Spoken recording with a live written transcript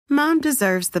Mom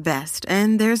deserves the best,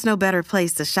 and there's no better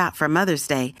place to shop for Mother's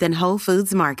Day than Whole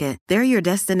Foods Market. They're your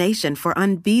destination for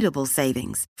unbeatable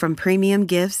savings, from premium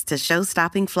gifts to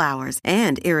show-stopping flowers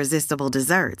and irresistible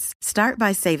desserts. Start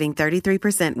by saving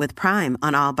 33% with Prime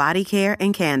on all body care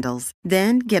and candles.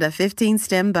 Then get a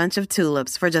 15-stem bunch of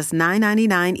tulips for just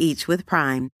 $9.99 each with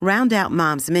Prime. Round out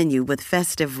Mom's menu with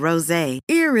festive rosé,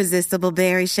 irresistible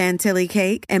berry chantilly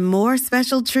cake, and more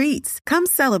special treats. Come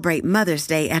celebrate Mother's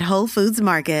Day at Whole Foods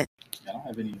Market. I don't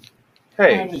have any.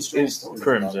 Hey, it's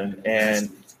Crimson, and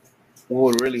what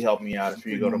would really help me out if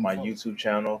you go to my YouTube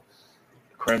channel,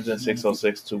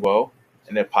 Crimson60620,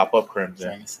 and then pop up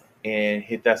Crimson, and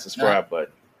hit that subscribe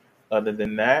button. Other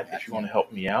than that, if you want to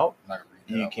help me out,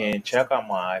 you can check out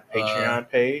my Patreon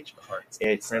page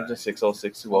at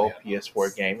Crimson60620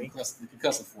 PS4 Gaming.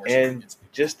 And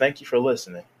just thank you for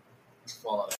listening.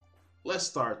 Let's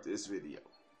start this video.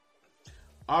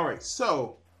 All right,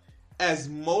 so as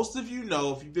most of you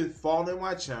know, if you've been following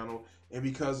my channel, and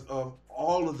because of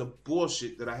all of the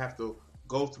bullshit that I have to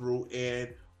go through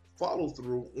and follow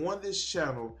through on this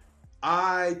channel,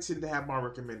 I tend to have my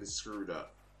recommended screwed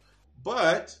up.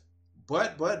 But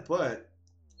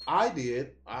I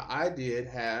did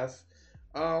have,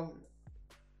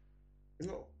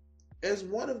 as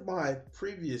one of my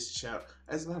previous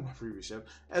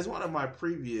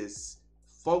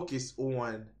focus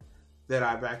on that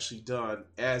I've actually done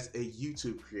as a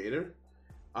YouTube creator.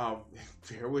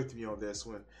 Bear with me on this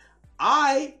one.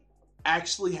 I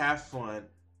actually have fun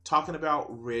talking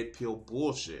about red pill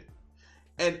bullshit.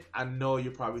 And I know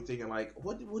you're probably thinking like,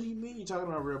 what do you mean you're talking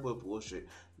about red pill bullshit?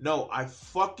 No, I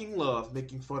fucking love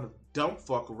making fun of dumb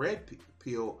fuck red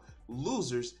pill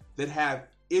losers that have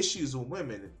issues with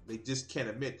women. They just can't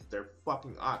admit that they're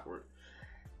fucking awkward.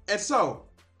 And so,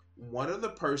 one of the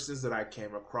persons that I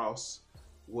came across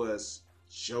was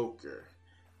Joker.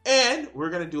 And we're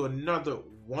going to do another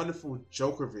wonderful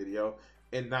Joker video.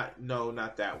 And not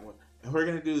that one. And we're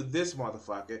going to do this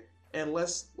motherfucker. And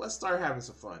let's start having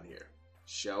some fun here.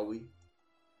 Shall we?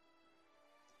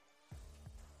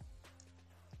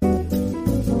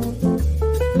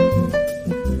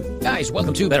 Guys,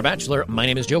 welcome to Better Bachelor. My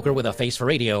name is Joker with a face for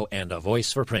radio and a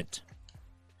voice for print.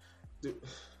 Dude.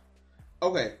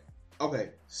 Okay.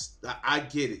 I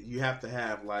get it. You have to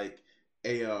have like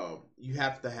you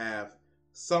have to have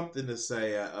something to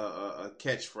say, a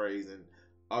catchphrase and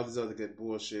all this other good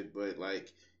bullshit. But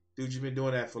like, dude, you've been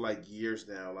doing that for like years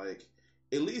now. Like,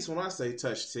 at least when I say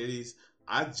touch titties,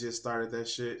 I just started that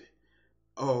shit.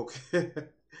 Oh, okay.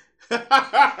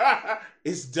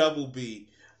 It's double B.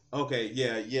 Okay,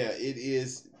 yeah, it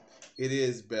is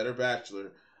Better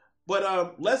Bachelor.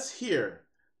 But let's hear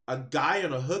a guy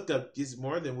on a hookup gets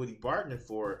more than what he bargained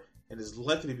for and is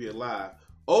lucky to be alive.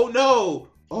 Oh no!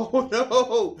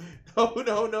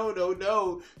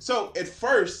 No. So at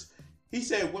first he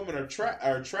said women are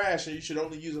trash and you should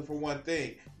only use them for one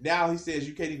thing. Now he says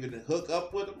you can't even hook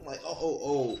up with them. Like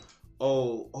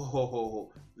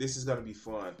this is gonna be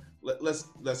fun. Let's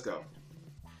go.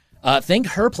 Think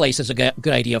her place is a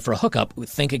good idea for a hookup.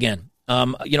 Think again. A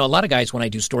lot of guys, when I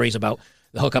do stories about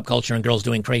the hookup culture and girls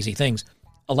doing crazy things,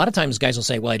 a lot of times guys will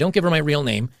say, well, I don't give her my real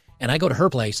name, and I go to her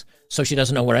place so she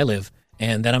doesn't know where I live,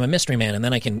 and then I'm a mystery man, and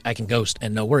then I can ghost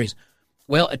and no worries.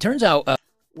 Well, it turns out...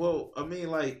 Well, I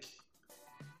mean, like,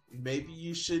 maybe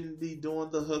you shouldn't be doing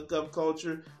the hookup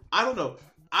culture. I don't know.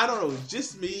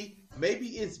 Just me. Maybe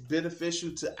it's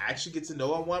beneficial to actually get to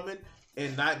know a woman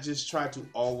and not just try to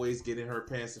always get in her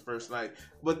pants the first night.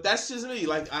 But that's just me.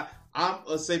 Like, I'm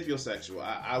a sapiosexual.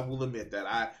 I will admit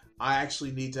that. I actually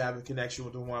need to have a connection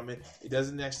with a woman. It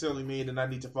doesn't necessarily mean that I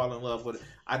need to fall in love with her.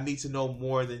 I need to know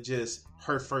more than just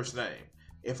her first name.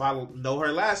 If I know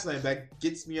her last name, that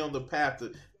gets me on the path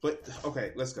to... But,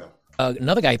 okay, let's go.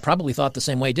 Another guy probably thought the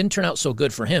same way. It didn't turn out so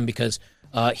good for him because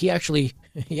he actually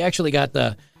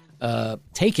got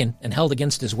taken and held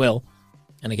against his will.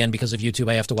 And again, because of YouTube,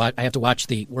 I have to watch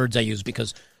the words I use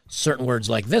because certain words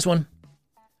like this one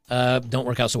don't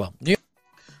work out so well.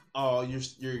 Oh,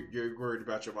 you're worried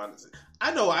about your monetization.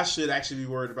 I know I should actually be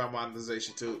worried about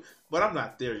monetization too, but I'm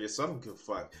not there yet, so I don't give a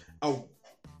fuck. A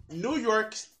New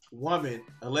York woman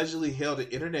allegedly held an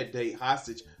internet date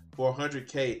hostage for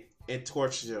 $100K and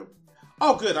tortured him.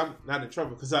 Oh, good, I'm not in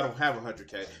trouble because I don't have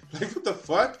 $100K. Like, what the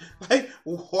fuck? Like,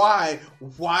 why?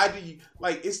 Why do you...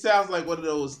 Like, it sounds like one of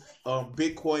those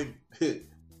Bitcoin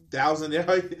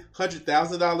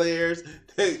 $100,000 heirs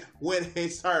that went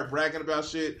and started bragging about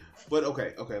shit. But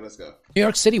okay, let's go. New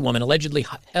York City woman allegedly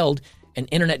held an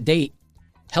internet date,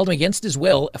 held him against his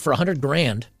will for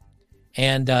 $100,000,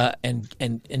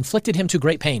 and inflicted him to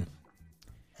great pain.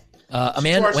 A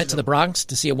man went to the Bronx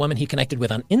to see a woman he connected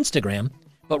with on Instagram,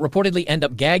 but reportedly end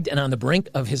up gagged and on the brink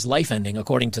of his life ending,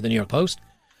 according to the New York Post.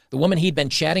 The woman he'd been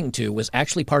chatting to was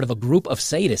actually part of a group of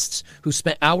sadists who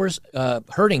spent hours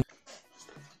hurting.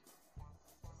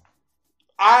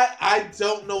 I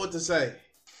don't know what to say.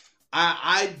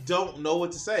 I don't know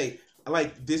what to say.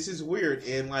 Like, this is weird.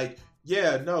 And like,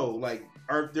 yeah, no, like,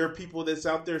 are there people that's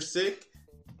out there sick?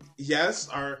 Yes.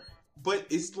 But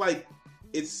it's like,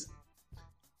 it's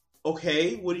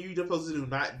okay. What are you supposed to do?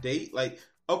 Not date? Like,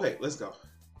 okay, let's go.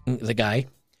 The guy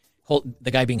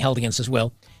being held against his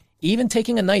will, even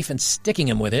taking a knife and sticking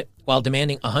him with it while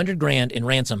demanding $100,000 in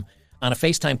ransom on a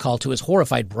FaceTime call to his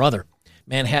horrified brother,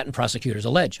 Manhattan prosecutors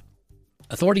allege.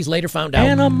 Authorities later found out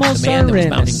the man that was bound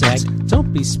and gagged.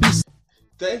 Don't be species.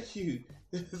 Thank you.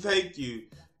 Thank you.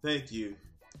 Thank you.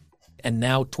 And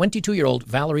now 22-year-old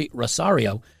Valerie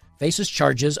Rosario faces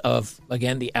charges of,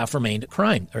 again, the aforementioned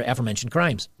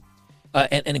crimes,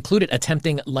 and included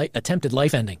attempted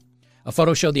life ending. A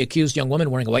photo showed the accused young woman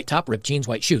wearing a white top, ripped jeans,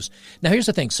 white shoes. Now, here's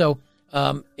the thing. So,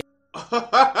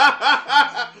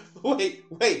 wait.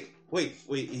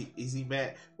 Is he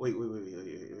mad? Wait.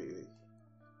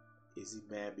 Is he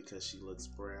mad because she looks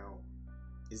brown?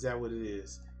 Is that what it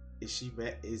is? Is she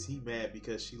mad? Is he mad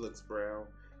because she looks brown?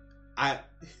 I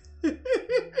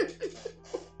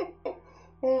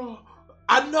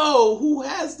know who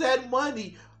has that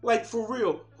money. Like, for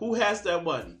real, who has that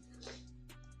money?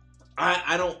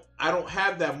 I don't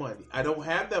have that money. I don't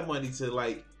have that money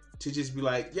to just be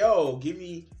like, yo, give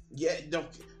me,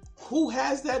 who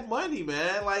has that money,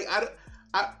 man? Like,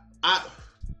 I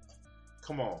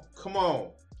come on.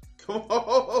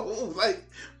 Like,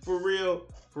 for real,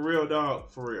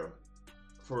 dog, for real.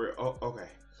 Oh, okay.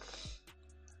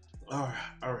 All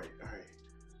right.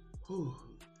 Whew.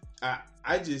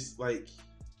 I just like,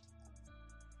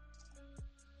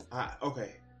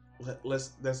 okay.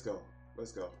 Let's go.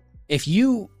 If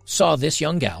you saw this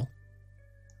young gal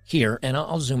here, and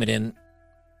I'll zoom it in,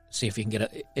 see if you can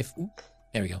get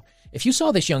there we go. If you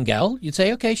saw this young gal, you'd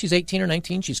say, okay, she's 18 or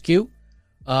 19, she's cute.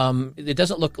 It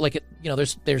doesn't look like it,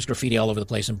 there's graffiti all over the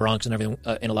place in Bronx and everything,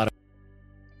 in a lot of.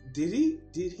 Did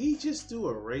he just do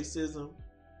a racism?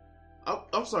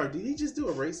 I'm sorry, did he just do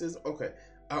a racism? Okay.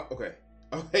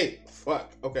 Okay. Fuck.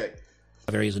 Okay.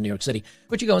 Areas in New York City.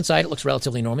 But you go inside, it looks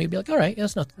relatively normal. You'd be like, all right, yeah,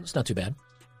 it's not too bad.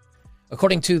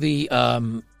 According to the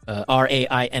RAINN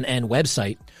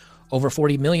website, over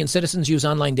 40 million citizens use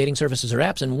online dating services or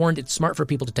apps and warned it's smart for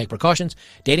people to take precautions.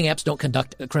 Dating apps don't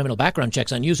conduct criminal background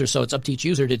checks on users, so it's up to each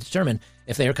user to determine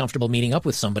if they are comfortable meeting up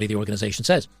with somebody, the organization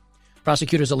says.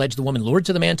 Prosecutors allege the woman lured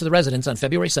the man to the residence on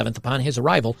February 7th upon his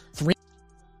arrival.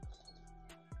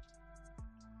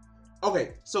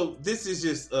 Okay, so this is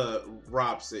just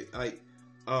Rob sick. Like,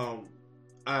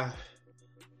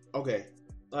 okay,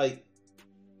 like,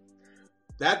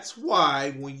 that's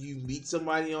why when you meet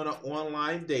somebody on an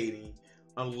online dating,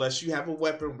 unless you have a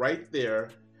weapon right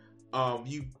there,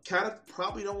 you kind of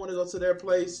probably don't want to go to their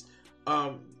place.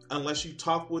 Unless you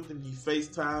talk with them, you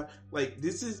FaceTime. Like,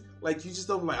 this is like, you just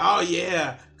don't be like, oh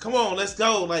yeah, come on, let's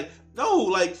go. Like, no,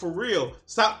 like, for real,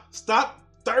 stop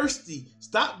thirsty.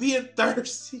 Stop being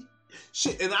thirsty.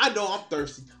 Shit, and I know I'm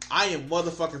thirsty. I am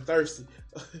motherfucking thirsty.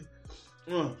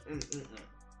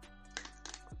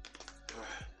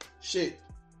 Shit.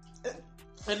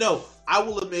 And no, I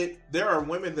will admit, there are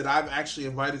women that I've actually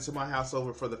invited to my house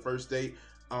over for the first date.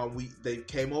 They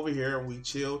came over here and we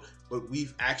chilled, but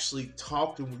we've actually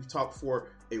talked, and we've talked for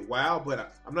a while.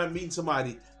 But I'm not meeting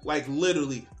somebody, like,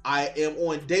 literally, I am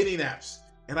on dating apps,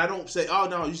 and I don't say, oh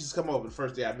no, you just come over the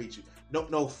first day I meet you.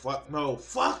 No, fuck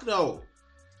no.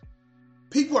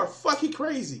 People are fucking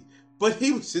crazy. But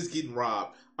he was just getting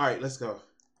robbed. All right, let's go.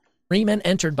 3 men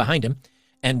entered behind him,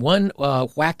 and one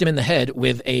whacked him in the head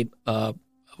with a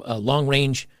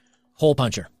long-range hole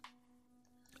puncher.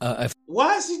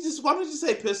 Why don't you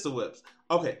say pistol whips?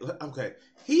 Okay.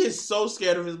 He is so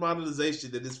scared of his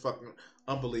monetization that it's fucking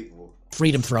unbelievable.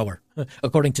 Freedom thrower,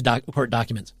 according to court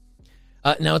documents.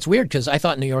 Now, it's weird because I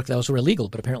thought in New York those were illegal,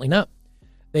 but apparently not.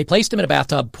 They placed him in a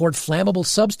bathtub, poured flammable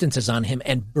substances on him,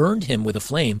 and burned him with a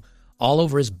flame all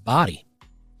over his body.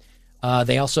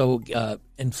 They also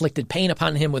inflicted pain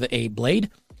upon him with a blade,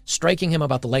 striking him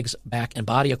about the legs, back, and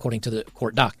body, according to the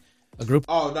court doc. A group.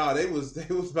 Oh no, they was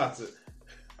about to.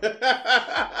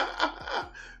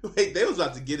 Wait, they was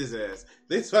about to get his ass.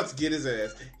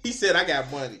 He said, "I got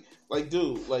money." Like,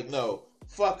 dude, like, no,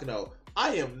 fuck no.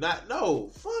 I am not. No,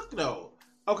 fuck no.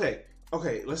 Okay,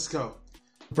 let's go.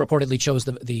 A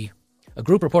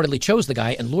group reportedly chose the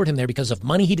guy and lured him there because of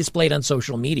money he displayed on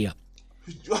social media.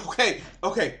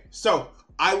 Okay. So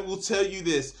I will tell you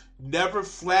this: never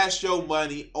flash your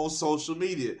money on social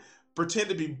media. Pretend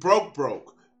to be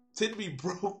broke. tend to be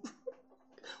broke.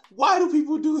 Why do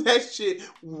people do that shit?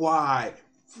 Why?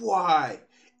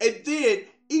 And then,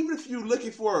 even if you're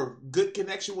looking for a good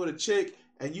connection with a chick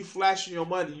and you flashing your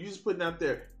money, you just putting out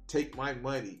there, take my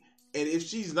money. And if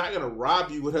she's not going to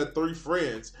rob you with her 3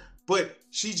 friends, but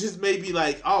she just may be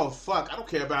like, oh, fuck, I don't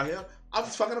care about him. I'm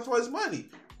just fucking him for his money.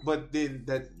 But then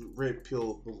that red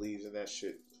pill believes in that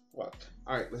shit. Fuck.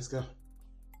 All right, let's go.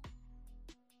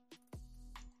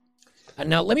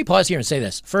 Now, let me pause here and say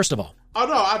this. First of all. Oh,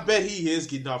 no, I bet he is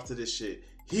getting off to this shit.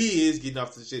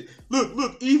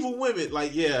 Look, evil women.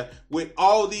 Like, yeah, with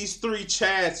all these 3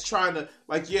 Chads trying to,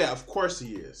 like, yeah, of course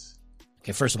he is.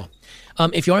 Okay, first of all,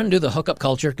 if you want to do the hookup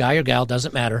culture, guy or gal,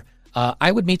 doesn't matter.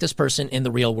 I would meet this person in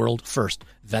the real world first.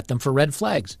 Vet them for red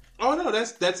flags. Oh, no,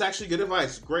 that's actually good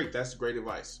advice. Great. That's great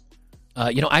advice.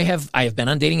 I have been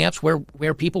on dating apps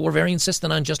where people were very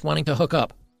insistent on just wanting to hook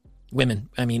up. Women,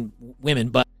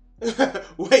 but...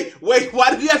 Wait,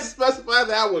 why did he have to specify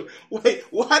that one? Wait,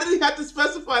 why did he have to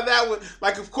specify that one?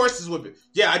 Like, of course it's women.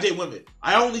 Yeah, I date women.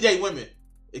 I only date women.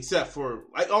 Except for,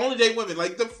 I only date women.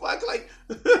 Like, the fuck? Like,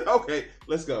 okay,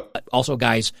 let's go. Also,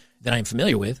 guys that I'm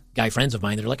familiar with, guy friends of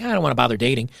mine, that are like, I don't want to bother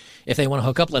dating. If they want to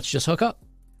hook up, let's just hook up.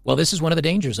 Well, this is one of the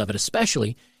dangers of it,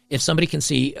 especially if somebody can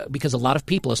see, because a lot of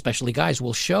people, especially guys,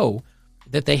 will show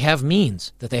that they have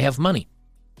means, that they have money.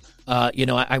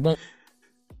 I won't.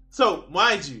 So,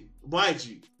 mind you,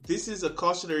 this is a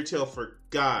cautionary tale for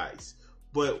guys,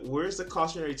 but where's the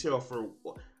cautionary tale for...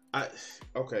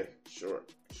 okay,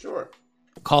 sure.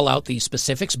 Call out the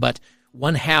specifics, but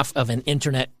one half of an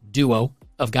internet duo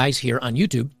of guys here on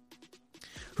YouTube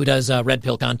who does red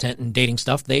pill content and dating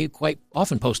stuff, they quite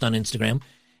often post on Instagram,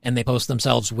 and they post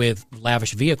themselves with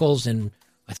lavish vehicles and...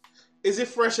 Is it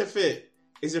Fresh and Fit?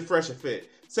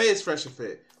 Say it's Fresh and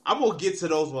Fit. I'm going to get to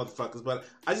those motherfuckers, but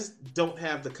I just don't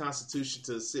have the constitution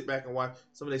to sit back and watch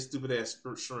some of their stupid ass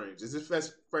streams. Is it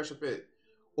Fresh and Fit?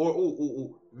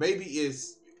 Or maybe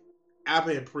it's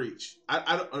Abba and Preach.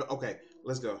 I don't... Okay,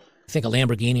 let's go. I think a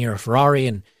Lamborghini or a Ferrari,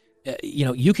 and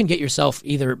you can get yourself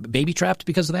either baby trapped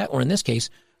because of that, or in this case,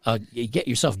 you get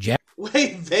yourself jacked.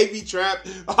 Wait, baby trapped?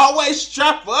 Always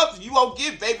strap up. You won't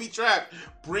get baby trapped.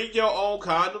 Bring your own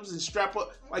condoms and strap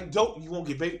up. Like, you won't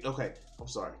get baby... Okay, I'm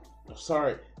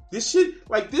sorry. This shit,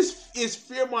 like, this is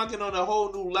fear-mongering on a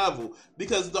whole new level,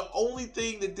 because the only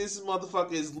thing that this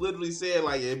motherfucker is literally saying,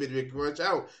 like, yeah, better watch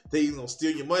out. They either gonna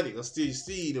steal your money, gonna steal your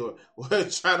seed, or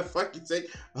try to fucking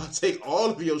take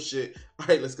all of your shit. All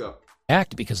right, let's go.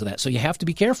 Act because of that, so you have to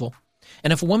be careful.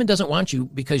 And if a woman doesn't want you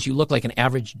because you look like an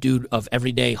average dude of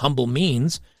everyday humble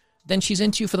means, then she's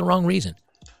into you for the wrong reason.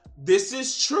 This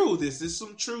is true. This is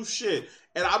some true shit.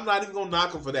 And I'm not even gonna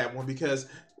knock him for that one, because...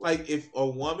 Like, if a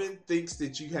woman thinks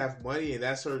that you have money and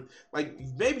that's her, like,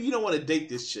 maybe you don't want to date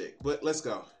this chick, but let's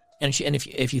go. And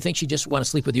if you think she just want to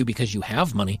sleep with you because you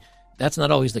have money, that's not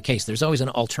always the case. There's always an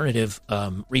alternative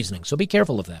reasoning. So be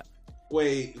careful of that.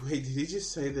 Wait, did he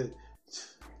just say that?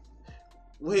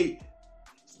 Wait,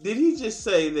 did he just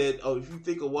say that, oh, if you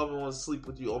think a woman wants to sleep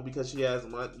with you only because she has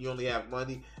money, you only have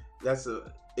money,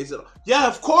 yeah,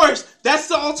 of course, that's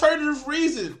the alternative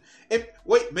reason.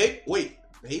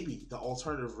 Maybe the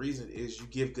alternative reason is you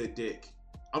give good dick.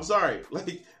 I'm sorry.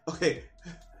 Like, okay.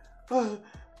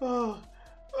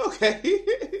 Okay.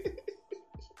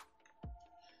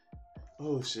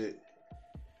 Oh, shit.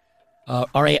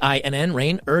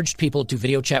 Rain urged people to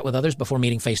video chat with others before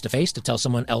meeting face-to-face to tell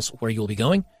someone else where you will be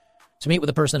going, to meet with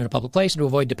a person in a public place, and to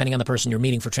avoid depending on the person you're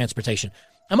meeting for transportation.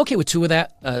 I'm okay with 2 of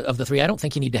that, of the 3. I don't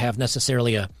think you need to have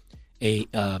necessarily a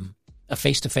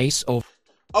face-to-face.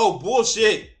 Oh,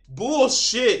 bullshit.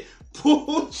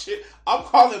 I'm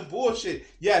calling bullshit.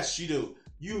 Yes, you do.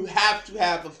 You have to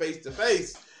have a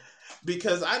face-to-face,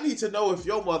 because I need to know if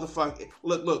your motherfucker...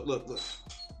 Look.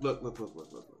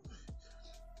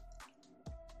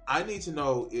 I need to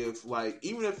know if, like,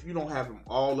 even if you don't have them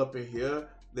all up in here,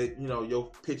 that, your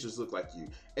pictures look like you.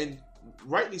 And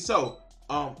rightly so.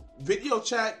 Video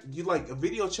chat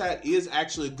is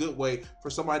actually a good way for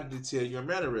somebody to tell your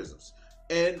mannerisms.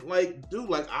 And, like, dude,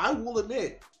 like, I will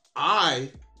admit, I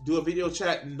do a video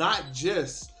chat not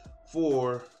just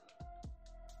for...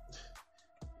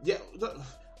 Yeah,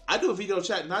 I do a video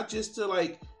chat not just to,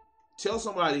 like, tell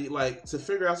somebody, like, to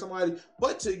figure out somebody,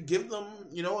 but to give them,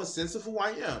 a sense of who I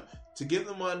am. To give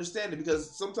them an understanding,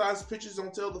 because sometimes pictures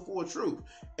don't tell the full truth.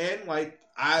 And, like,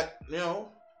 not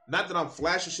that I'm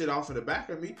flashing shit off in the back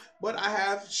of me, but I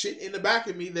have shit in the back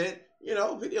of me that,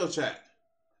 video chat.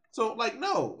 So, like,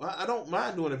 no, I don't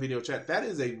mind doing a video chat. That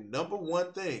is a number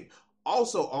one thing.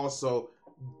 Also,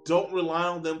 don't rely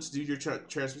on them to do your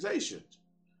transportation.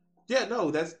 Yeah,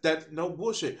 no, that's no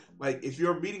bullshit. Like, if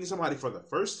you're meeting somebody for the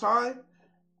first time,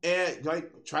 and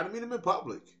like try to meet him in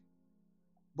public.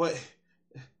 But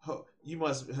you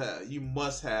must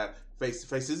have face to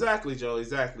face. Exactly, Joe.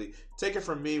 Exactly. Take it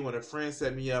from me. When a friend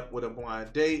set me up with a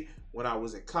blind date when I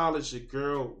was in college, a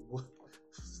girl.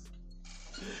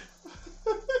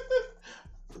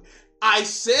 I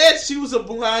said she was a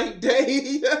blind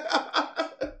date.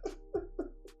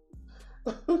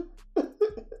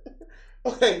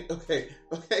 Okay.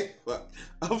 Fuck.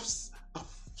 I'm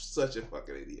such a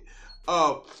fucking idiot.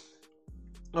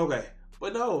 Okay.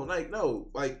 But no,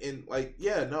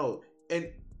 and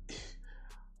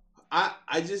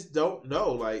I just don't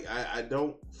know. Like, I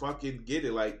don't fucking get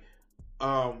it. Like,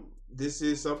 this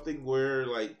is something where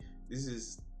like this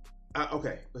is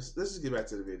okay. Let's just get back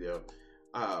to the video.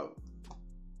 God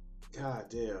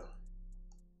damn.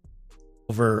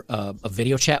 Over a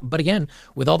video chat, but again,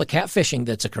 with all the catfishing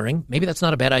that's occurring, maybe that's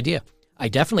not a bad idea. I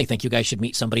definitely think you guys should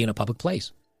meet somebody in a public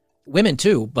place. Women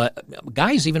too, but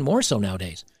guys even more so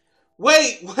nowadays.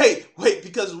 Wait,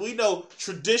 because we know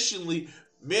traditionally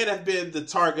men have been the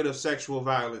target of sexual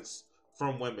violence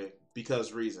from women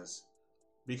because reasons.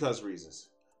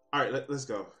 All right, let's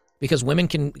go. Because women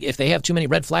can, if they have too many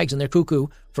red flags in their cuckoo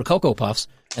for Cocoa Puffs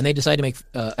and they decide to make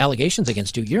allegations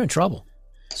against you, you're in trouble.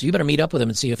 So you better meet up with them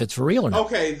and see if it's for real or not.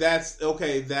 Okay, that's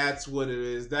what it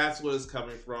is. That's what it's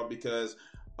coming from because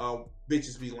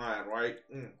bitches be lying, right?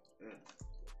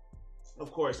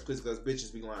 Of course, because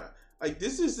bitches be lying. Like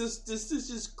this is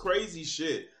just crazy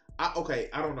shit. I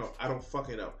don't know. I don't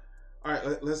fucking know. All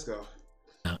right, let's go.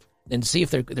 And see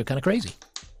if they're kind of crazy.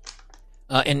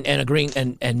 And agreeing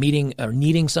and meeting or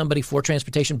needing somebody for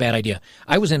transportation, bad idea.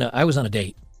 I was on a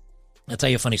date. I'll tell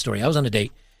you a funny story. I was on a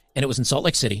date, and it was in Salt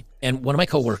Lake City. And one of my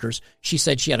coworkers, she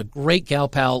said she had a great gal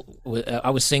pal. I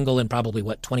was single and probably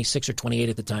 26 or 28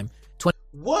 at the time.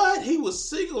 What? He was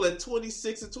single at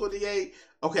 26 and 28?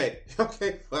 Okay,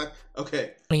 fuck.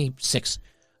 Okay. 26,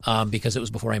 because it was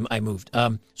before I moved.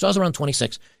 So I was around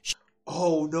 26.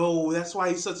 Oh no, that's why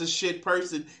he's such a shit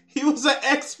person. He was an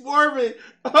ex-Mormon.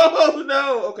 Oh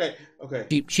no.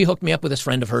 Okay. She hooked me up with this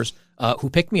friend of hers who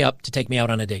picked me up to take me out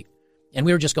on a date. And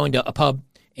we were just going to a pub,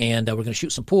 and we're going to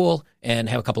shoot some pool and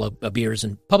have a couple of beers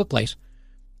in public place.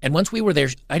 And once we were there,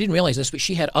 I didn't realize this, but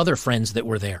she had other friends that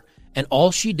were there. And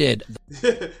all she did...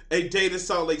 A date in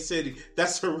Salt Lake City.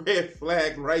 That's a red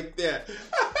flag right there.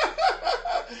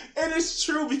 And it's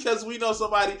true because we know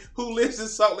somebody who lives in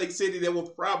Salt Lake City that will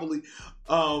probably,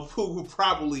 who will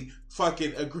probably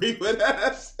fucking agree with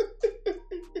us.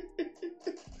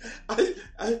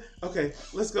 Okay,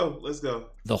 let's go.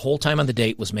 The whole time on the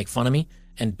date was make fun of me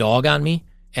and dog on me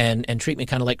and treat me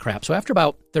kind of like crap. So after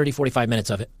about 30, 45 minutes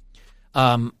of it,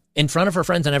 in front of her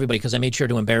friends and everybody, because I made sure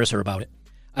to embarrass her about it,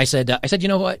 I said, you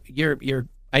know what?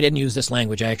 I didn't use this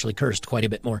language. I actually cursed quite a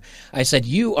bit more. I said,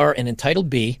 you are an entitled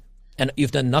B, and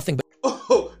you've done nothing but...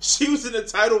 Oh, she was an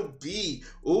entitled B.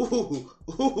 Ooh.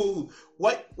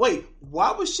 What? Wait,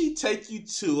 why would she take you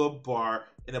to a bar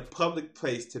in a public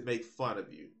place to make fun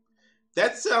of you?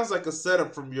 That sounds like a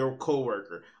setup from your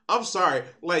coworker. I'm sorry.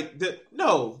 Like,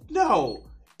 no.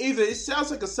 Either it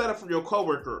sounds like a setup from your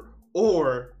coworker,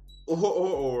 or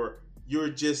you're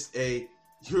just a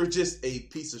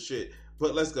piece of shit.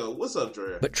 But let's go. What's up,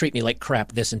 Drea? But treat me like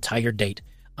crap this entire date.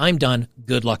 I'm done.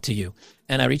 Good luck to you.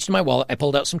 And I reached in my wallet. I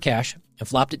pulled out some cash and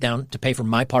flopped it down to pay for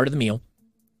my part of the meal.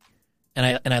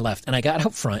 And I left. And I got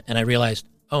out front and I realized,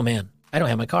 oh man, I don't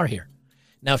have my car here.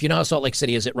 Now, if you know how Salt Lake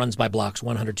City is, it runs by blocks,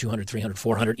 100, 200, 300,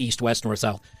 400, east, west, north,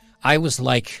 south. I was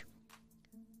like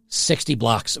 60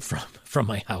 blocks from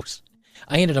my house.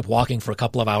 I ended up walking for a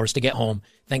couple of hours to get home.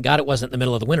 Thank God it wasn't in the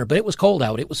middle of the winter, but it was cold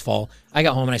out. It was fall. I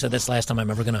got home and I said, that's the last time I'm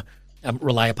ever going to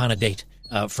rely upon a date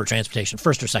for transportation,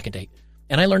 first or second date.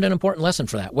 And I learned an important lesson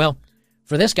for that. Well,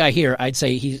 for this guy here, I'd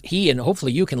say he and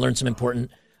hopefully you can learn some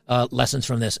important lessons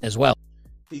from this as well.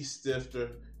 He stiffed her.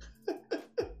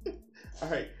 All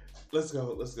right, let's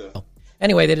go.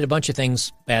 Anyway, they did a bunch of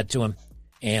things bad to him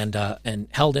and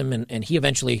held him, and he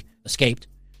eventually escaped.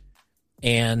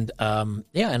 And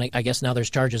I guess now there's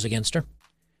charges against her.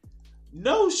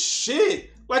 No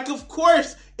shit. Like, of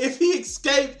course, if he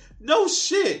escaped, no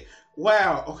shit.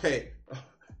 Wow. Okay.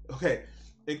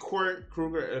 In court,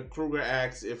 Kruger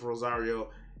asks if Rosario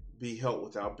be held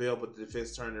without bail, but the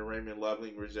defense attorney Raymond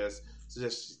Loveling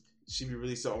suggests she be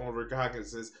released on her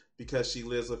recognizance because she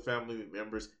lives with family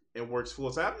members and works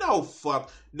full time. No.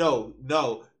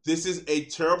 This is a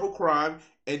terrible crime,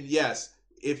 and yes,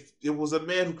 if it was a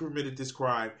man who committed this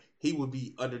crime, he would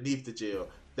be underneath the jail.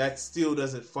 That still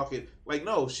doesn't fucking... Like,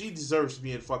 no, she deserves to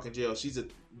be in fucking jail. She's a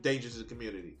danger to the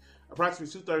community.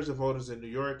 Approximately 2/3 of voters in New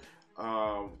York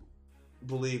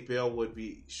believe bail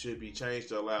should be changed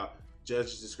to allow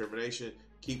judges discrimination.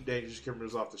 keep dangerous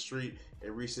criminals off the street.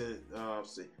 In recent,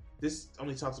 this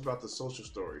only talks about the social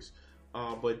stories.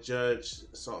 But Judge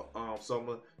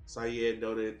Salma Syed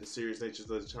noted the serious nature of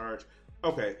the charge.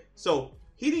 Okay, so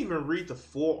he didn't even read the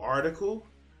full article,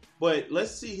 but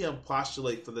let's see him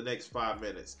postulate for the next 5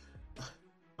 minutes.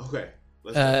 Okay.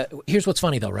 Here's what's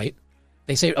funny, though, right?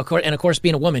 They say, of course,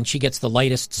 being a woman, she gets the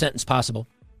lightest sentence possible.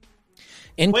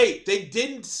 Wait, they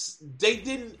didn't.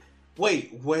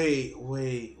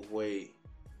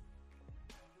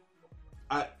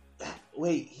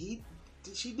 Wait.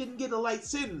 She didn't get a light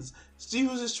sentence. She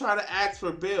was just trying to ask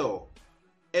for bail.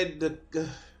 And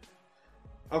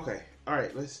okay, all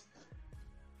right, let's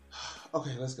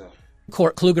go.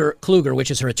 Court Kluger,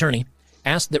 which is her attorney,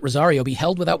 asked that Rosario be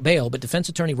held without bail, but defense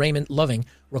attorney Raymond Loving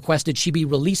requested she be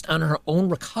released on her own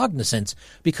recognizance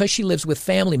because she lives with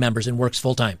family members and works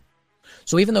full-time.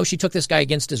 So even though she took this guy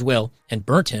against his will and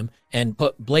burnt him and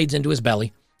put blades into his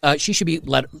belly, she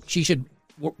should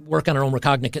work on her own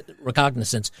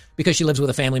recognizance because she lives with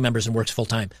her family members and works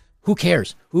full-time. Who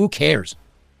cares?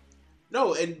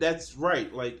 No, and that's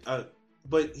right.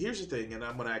 But here's the thing, and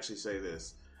I'm going to actually say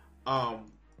this. The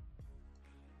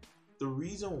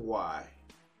reason why,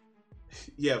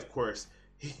 yeah, of course,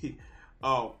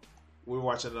 we're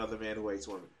watching Another Man Who Hates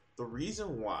Women. The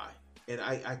reason why, and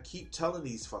I keep telling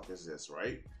these fuckers this,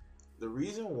 right? The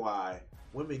reason why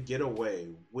women get away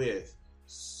with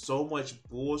so much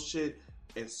bullshit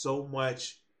and so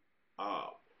much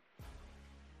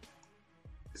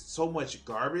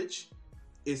garbage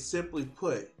is simply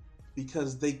put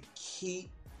because they keep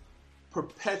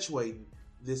perpetuating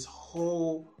this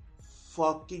whole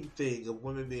fucking thing of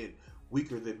women being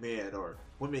weaker than men, or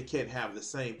women can't have the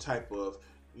same type of,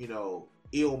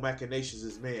 ill machinations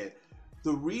as men.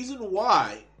 The reason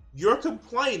why you're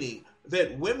complaining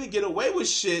that women get away with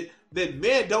shit that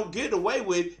men don't get away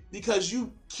with because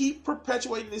you keep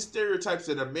perpetuating these stereotypes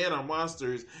that men are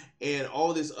monsters and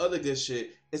all this other good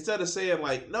shit, instead of saying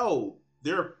no,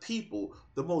 there are people.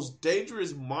 The most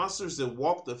dangerous monsters that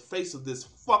walk the face of this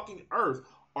fucking earth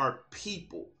are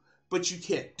people. But you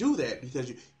can't do that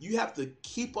because you have to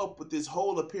keep up with this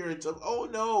whole appearance of, oh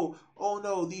no,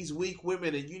 these weak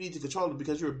women and you need to control them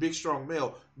because you're a big, strong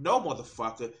male. No,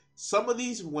 motherfucker. Some of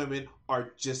these women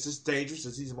are just as dangerous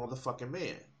as these motherfucking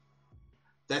men.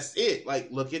 That's it.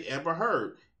 Look at Amber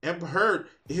Heard. Amber Heard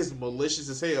is malicious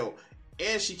as hell.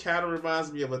 And she kind of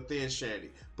reminds me of a thin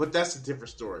Shandy. But that's a different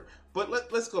story. But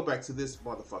let's go back to this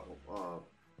motherfucker.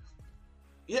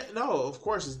 Of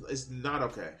course it's not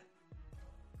okay.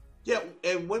 Yeah,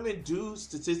 and women do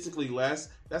statistically less.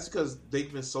 That's because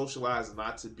they've been socialized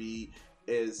not to be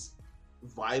as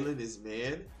violent as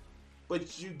men.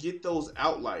 But you get those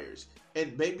outliers.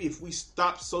 And maybe if we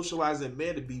stop socializing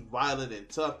men to be violent and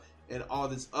tough and all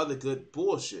this other good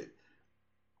bullshit,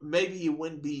 maybe it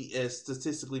wouldn't be as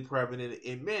statistically prevalent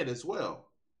in men as well.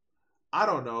 I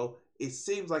don't know. It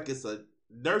seems like it's a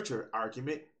nurture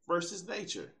argument versus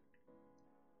nature.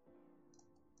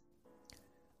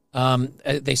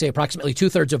 They say approximately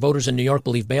 2/3 of voters in New York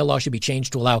believe bail law should be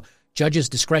changed to allow judges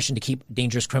discretion to keep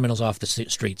dangerous criminals off the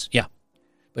streets. Yeah.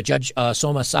 But Judge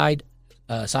Soma Syed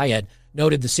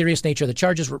noted the serious nature of the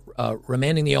charges,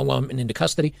 remanding the young woman into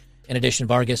custody. In addition,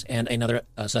 Vargas and another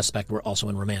suspect were also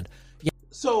in remand. Yeah.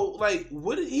 So,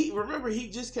 what did he... Remember, he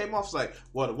just came off the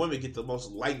women get the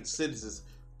most lightened sentences.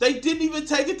 They didn't even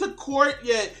take it to court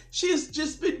yet. She has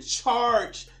just been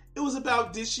charged. It was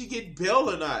about, did she get bail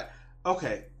or not?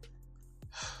 Okay.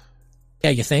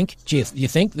 Yeah, you think? You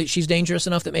think that she's dangerous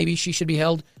enough that maybe she should be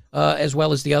held as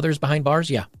well as the others behind bars?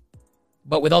 Yeah.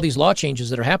 But with all these law changes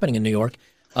that are happening in New York,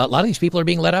 a lot of these people are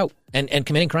being let out and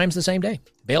committing crimes the same day.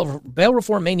 Bail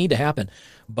reform may need to happen,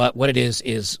 but what it is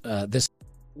this.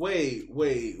 Wait.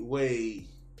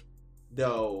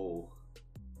 No.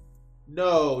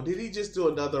 Did he just do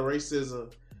another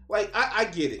racism? I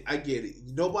get it.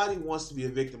 Nobody wants to be a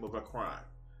victim of a crime.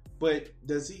 But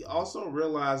does he also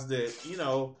realize that,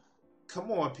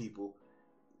 come on, people.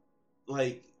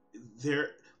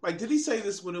 Did he say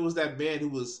this when it was that man who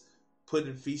was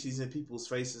putting feces in people's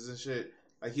faces and shit?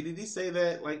 Did he say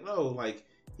that? No,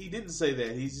 he didn't say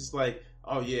that. He's just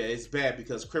oh yeah, it's bad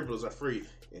because criminals are free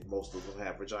and most of them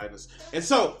have vaginas. And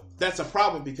so that's a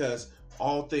problem because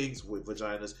all things with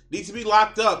vaginas need to be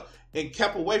locked up and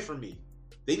kept away from me.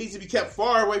 They need to be kept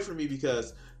far away from me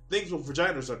because things with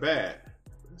vaginas are bad.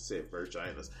 I said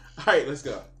vaginas. All right, let's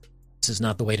go. This is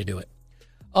not the way to do it.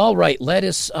 All right, let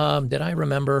us, did I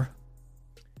remember?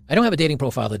 I don't have a dating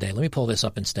profile today. Let me pull this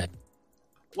up instead.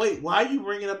 Wait, why are you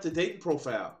bringing up the dating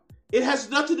profile? It has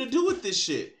nothing to do with this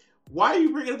shit. Why are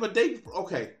you bringing up a dating?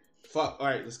 Okay, fuck. All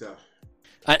right, let's go.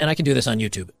 And I can do this on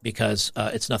YouTube because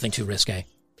it's nothing too risque.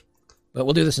 But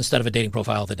we'll do this instead of a dating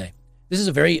profile of the day. This is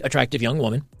a very attractive young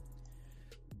woman.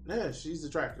 Yeah, she's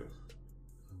attractive.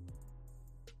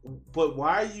 But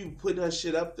why are you putting her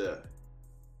shit up there?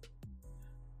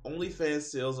 OnlyFans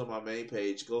sales on my main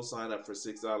page. Go sign up for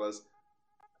 $6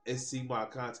 and see my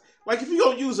content. Like, if you're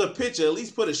going to use a picture, at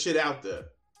least put a shit out there.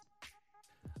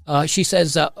 She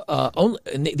says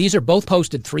these are both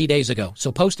posted 3 days ago.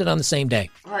 So posted on the same day.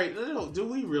 All right. No, do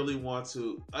we really want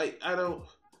to? I don't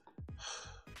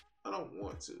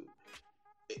want to.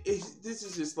 This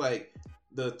is just like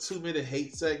the 2-minute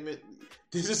hate segment.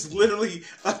 This is literally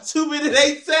a 2-minute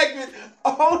hate segment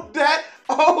on that.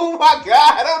 Oh my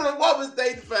God. On the woman's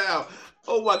dating file.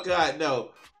 Oh my God.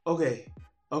 No. Okay.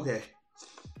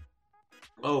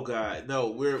 Oh God.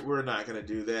 No, we're not going to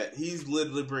do that. He's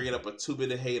literally bringing up a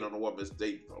 2-minute hate on a woman's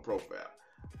dating profile.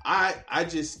 I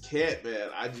just can't, man.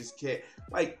 I just can't.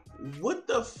 Like, what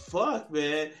the fuck,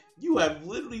 man? You have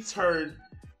literally turned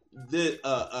the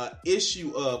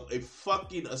issue of a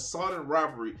fucking assault and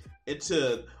robbery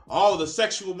into all the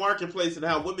sexual marketplace and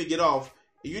how women get off.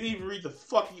 And you didn't even read the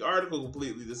fucking article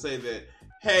completely to say that,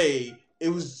 hey, it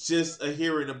was just a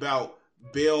hearing about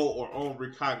bail or own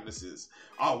recognizance.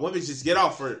 Oh, women just get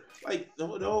off for, like,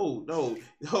 no.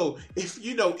 If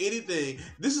you know anything,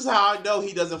 this is how I know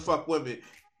he doesn't fuck women.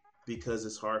 Because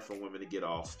it's hard for women to get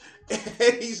off.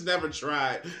 And he's never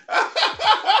tried.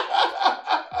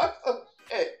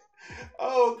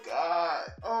 Oh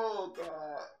God.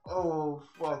 Oh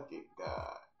fucking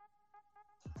God.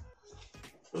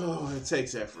 Oh, it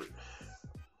takes effort.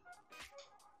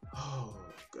 Oh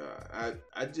God.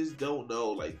 I just don't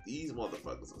know. Like, these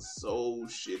motherfuckers are so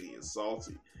shitty and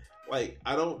salty. Like,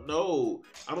 I don't know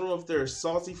if they're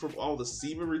salty from all the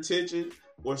semen retention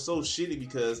or so shitty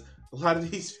because a lot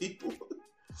of these people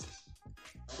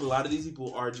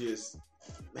are just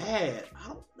mad. I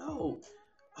don't know.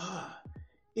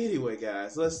 Anyway,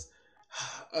 guys, let's,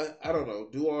 I don't know,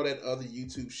 do all that other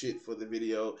YouTube shit for the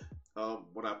video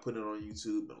when I put it on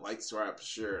YouTube, and like, subscribe,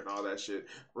 share, and all that shit.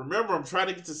 Remember, I'm trying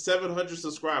to get to 700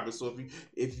 subscribers, so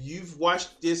if you've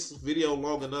watched this video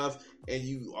long enough and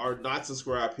you are not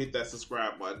subscribed, hit that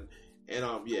subscribe button. And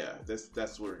yeah,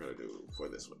 that's what we're gonna do for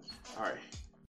this one. All right.